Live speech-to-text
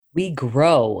We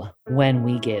grow when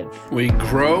we give. We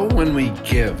grow when we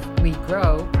give. We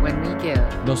grow when we give.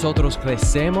 Nosotros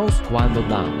crecemos cuando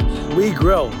damos. We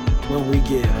grow when we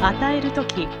give. 与えると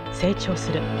き成長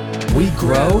する。 We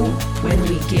grow when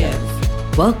we give.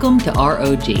 Welcome to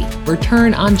ROG,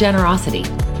 Return on Generosity.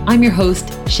 I'm your host,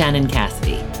 Shannon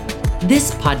Cassidy.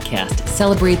 This podcast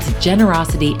celebrates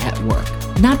generosity at work,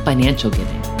 not financial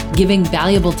giving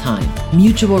valuable time,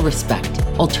 mutual respect,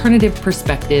 alternative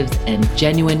perspectives, and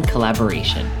genuine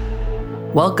collaboration.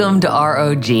 Welcome to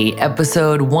ROG,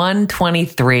 episode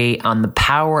 123 on the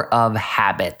power of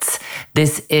habits.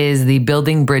 This is the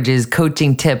Building Bridges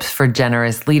Coaching Tips for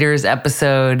Generous Leaders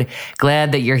episode.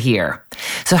 Glad that you're here.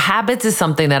 So habits is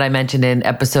something that I mentioned in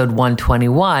episode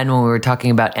 121 when we were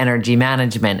talking about energy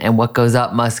management and what goes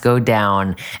up must go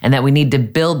down, and that we need to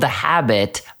build the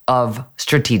habit of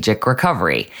strategic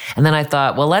recovery. And then I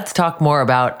thought, well, let's talk more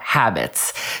about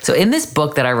habits. So in this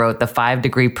book that I wrote, The 5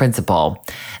 Degree Principle,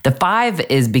 the 5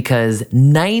 is because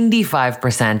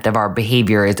 95% of our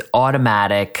behavior is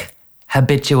automatic,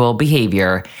 habitual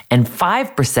behavior, and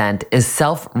 5% is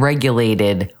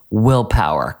self-regulated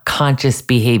willpower, conscious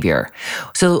behavior.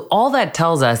 So all that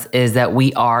tells us is that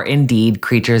we are indeed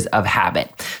creatures of habit.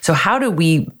 So how do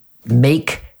we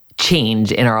make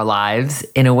change in our lives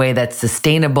in a way that's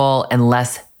sustainable and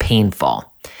less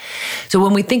painful? So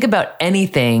when we think about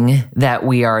anything that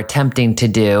we are attempting to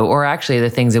do, or actually the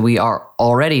things that we are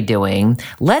already doing,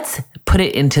 let's put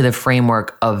it into the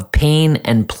framework of pain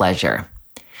and pleasure.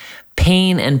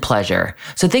 Pain and pleasure.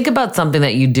 So think about something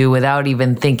that you do without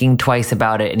even thinking twice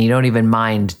about it and you don't even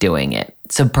mind doing it.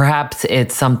 So perhaps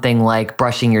it's something like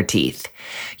brushing your teeth.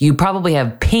 You probably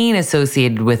have pain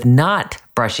associated with not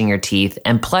brushing your teeth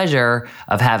and pleasure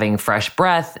of having fresh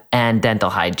breath and dental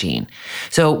hygiene.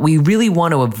 So we really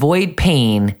want to avoid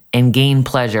pain and gain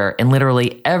pleasure in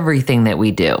literally everything that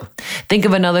we do. Think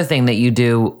of another thing that you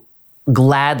do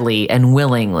gladly and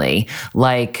willingly,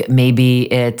 like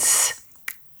maybe it's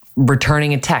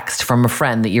returning a text from a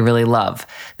friend that you really love.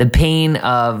 The pain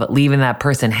of leaving that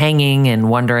person hanging and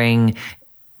wondering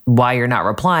why you're not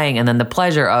replying, and then the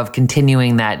pleasure of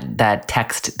continuing that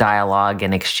text dialogue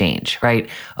and exchange, right?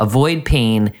 Avoid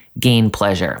pain, gain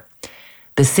pleasure.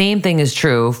 The same thing is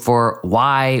true for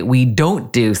why we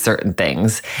don't do certain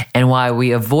things and why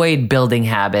we avoid building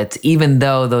habits, even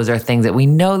though those are things that we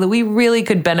know that we really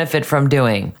could benefit from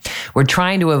doing. We're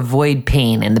trying to avoid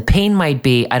pain, and the pain might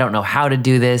be, I don't know how to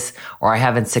do this, or I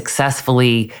haven't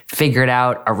successfully figured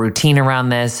out a routine around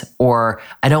this, or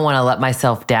I don't want to let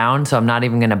myself down, so I'm not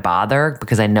even going to bother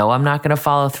because I know I'm not going to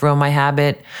follow through on my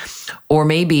habit. Or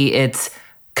maybe it's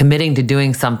committing to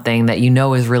doing something that you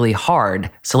know is really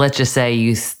hard. So let's just say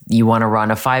you want to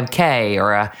run a 5K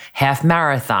or a half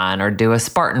marathon or do a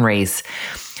Spartan race,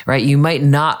 right? You might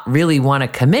not really want to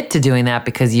commit to doing that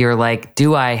because you're like,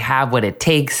 do I have what it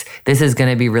takes? This is going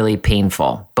to be really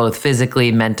painful, both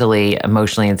physically, mentally,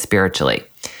 emotionally, and spiritually.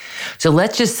 So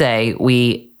let's just say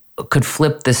we could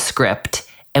flip the script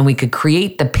and we could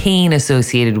create the pain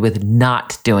associated with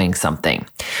not doing something.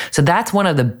 So that's one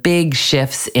of the big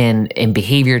shifts in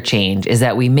behavior change, is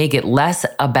that we make it less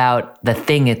about the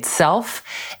thing itself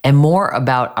and more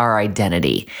about our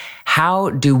identity. How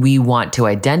do we want to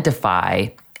identify,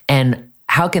 and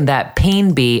how can that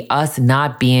pain be us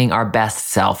not being our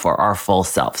best self or our full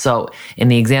self? So in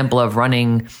the example of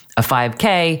running a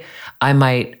 5K, I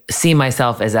might see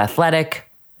myself as athletic,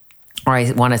 or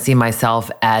I want to see myself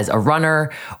as a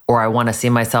runner, or I want to see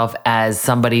myself as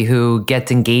somebody who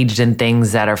gets engaged in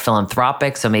things that are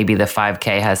philanthropic. So maybe the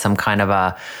 5K has some kind of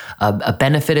a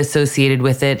benefit associated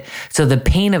with it. So the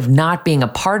pain of not being a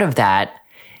part of that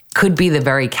could be the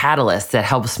very catalyst that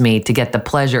helps me to get the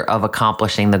pleasure of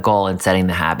accomplishing the goal and setting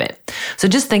the habit. So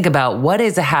just think about, what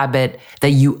is a habit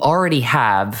that you already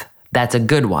have that's a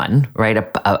good one, right?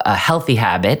 A healthy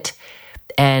habit.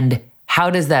 And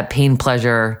how does that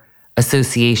pain-pleasure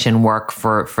association work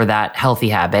for that healthy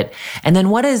habit? And then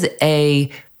what is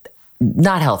a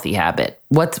not healthy habit?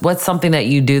 What's something that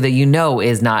you do that you know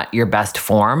is not your best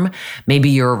form? Maybe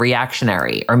you're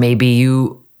reactionary, or maybe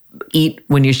you eat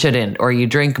when you shouldn't, or you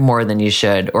drink more than you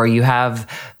should, or you have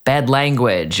bad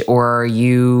language, or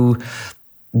you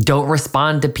don't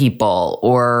respond to people,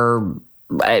 or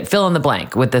fill in the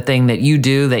blank with the thing that you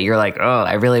do that you're like, oh,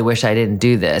 I really wish I didn't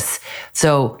do this.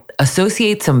 So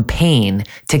associate some pain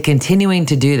to continuing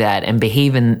to do that and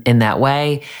behave in that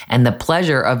way, and the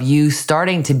pleasure of you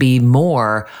starting to be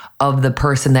more of the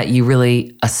person that you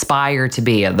really aspire to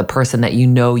be, of the person that you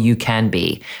know you can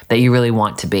be, that you really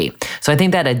want to be. So I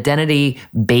think that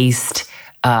identity-based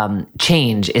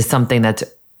change is something that's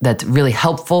that's really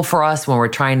helpful for us when we're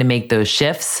trying to make those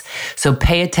shifts. So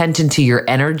pay attention to your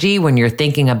energy when you're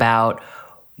thinking about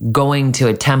going to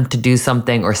attempt to do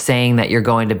something or saying that you're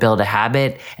going to build a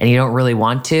habit and you don't really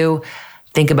want to.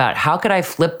 Think about, how could I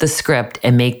flip the script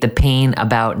and make the pain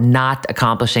about not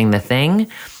accomplishing the thing,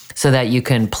 so that you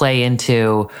can play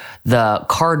into the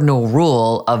cardinal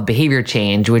rule of behavior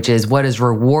change, which is what is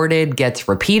rewarded gets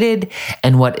repeated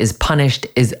and what is punished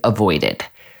is avoided.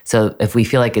 So if we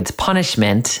feel like it's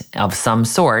punishment of some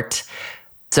sort,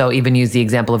 so even use the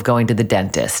example of going to the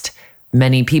dentist.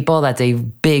 Many people, that's a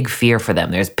big fear for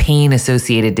them. There's pain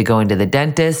associated to going to the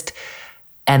dentist,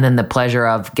 and then the pleasure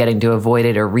of getting to avoid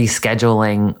it or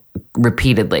rescheduling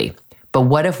repeatedly. But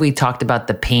what if we talked about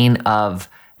the pain of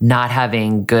not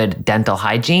having good dental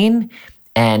hygiene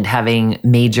and having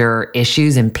major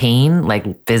issues and pain,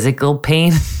 like physical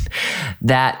pain?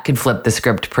 That could flip the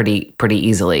script pretty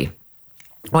easily.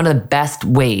 One of the best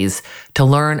ways to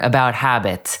learn about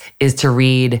habits is to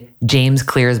read James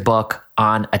Clear's book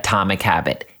on Atomic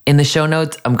Habit. In the show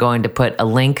notes, I'm going to put a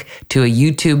link to a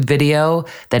YouTube video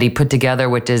that he put together,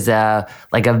 which is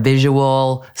like a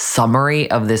visual summary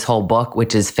of this whole book,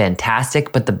 which is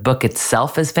fantastic, but the book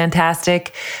itself is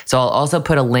fantastic. So I'll also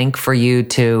put a link for you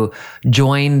to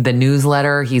join the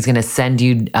newsletter. He's going to send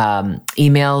you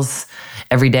emails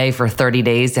every day for 30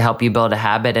 days to help you build a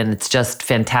habit. And it's just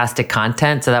fantastic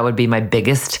content. So that would be my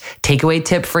biggest takeaway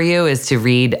tip for you, is to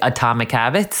read Atomic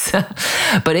Habits.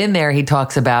 But in there, he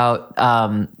talks about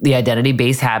the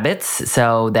identity-based habits,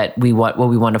 so that what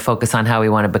we want to focus on, how we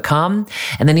want to become.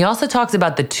 And then he also talks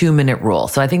about the 2-minute rule.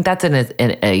 So I think that's an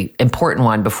important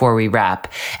one before we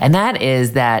wrap. And that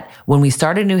is that when we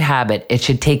start a new habit, it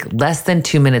should take less than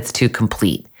 2 minutes to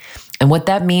complete. And what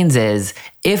that means is,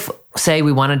 if, say,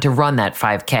 we wanted to run that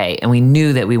 5K and we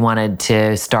knew that we wanted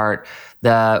to start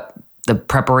the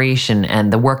preparation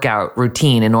and the workout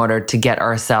routine in order to get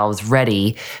ourselves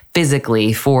ready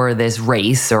physically for this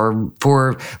race, or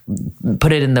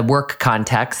put it in the work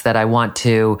context that I want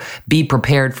to be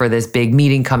prepared for this big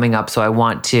meeting coming up. So I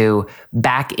want to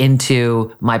back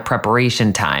into my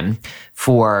preparation time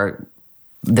for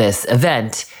this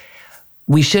event.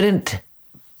 We shouldn't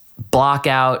block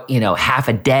out, half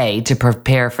a day to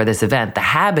prepare for this event. The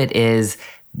habit is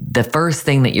the first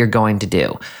thing that you're going to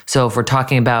do. So if we're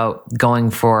talking about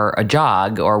going for a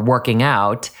jog or working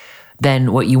out,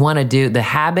 then what you want to do, the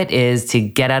habit is to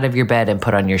get out of your bed and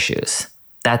put on your shoes.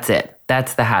 That's it.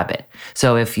 That's the habit.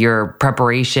 So if your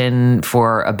preparation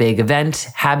for a big event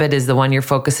habit is the one you're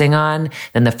focusing on,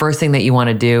 then the first thing that you want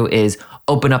to do is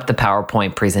open up the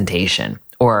PowerPoint presentation,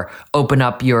 or open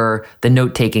up the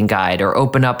note-taking guide, or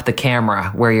open up the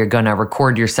camera where you're going to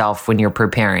record yourself when you're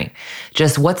preparing.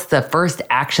 Just what's the first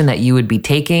action that you would be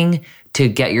taking to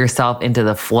get yourself into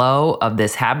the flow of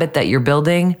this habit that you're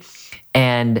building,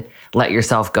 and let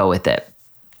yourself go with it.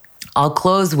 I'll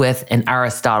close with an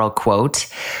Aristotle quote,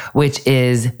 which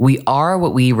is, "We are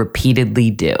what we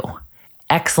repeatedly do.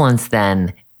 Excellence,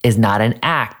 then, is not an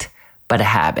act, but a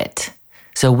habit."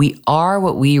 So we are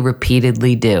what we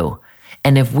repeatedly do.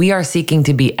 And if we are seeking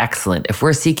to be excellent, if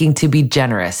we're seeking to be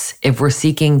generous, if we're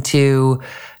seeking to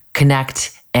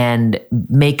connect and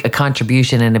make a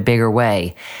contribution in a bigger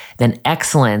way, then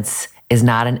excellence is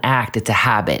not an act, it's a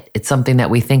habit. It's something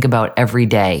that we think about every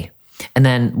day. And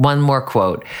then one more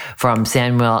quote from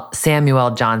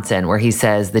Samuel Johnson, where he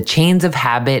says, "The chains of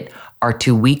habit are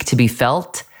too weak to be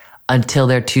felt until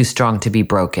they're too strong to be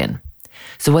broken."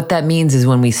 So what that means is,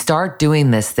 when we start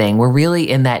doing this thing, we're really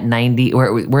in that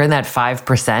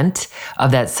 5%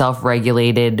 of that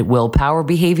self-regulated willpower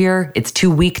behavior. It's too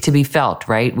weak to be felt,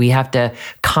 right? We have to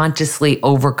consciously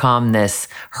overcome this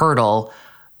hurdle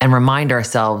and remind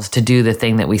ourselves to do the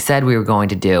thing that we said we were going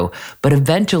to do. But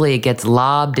eventually it gets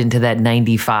lobbed into that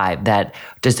 95, that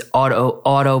just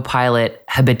autopilot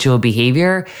habitual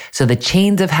behavior. So the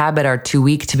chains of habit are too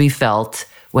weak to be felt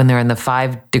when they're in the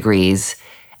 5 degrees,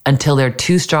 until they're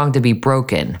too strong to be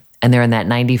broken, and they're in that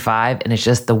 95, and it's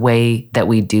just the way that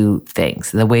we do things,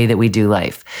 the way that we do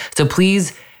life. So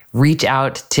please reach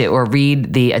out to or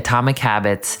read the Atomic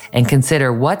Habits and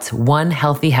consider what's one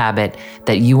healthy habit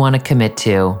that you want to commit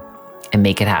to and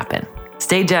make it happen.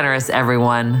 Stay generous,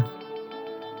 everyone.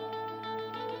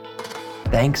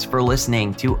 Thanks for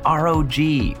listening to ROG,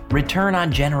 Return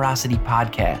on Generosity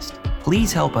Podcast.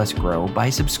 Please help us grow by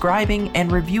subscribing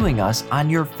and reviewing us on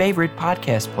your favorite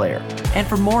podcast player. And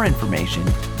for more information,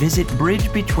 visit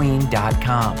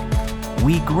bridgebetween.com.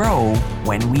 We grow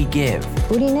when we give.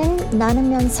 우리는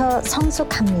나누면서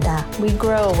성숙합니다. We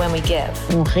grow when we give.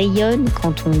 On rayonne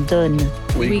quand on donne.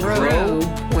 We grow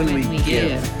when we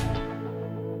give.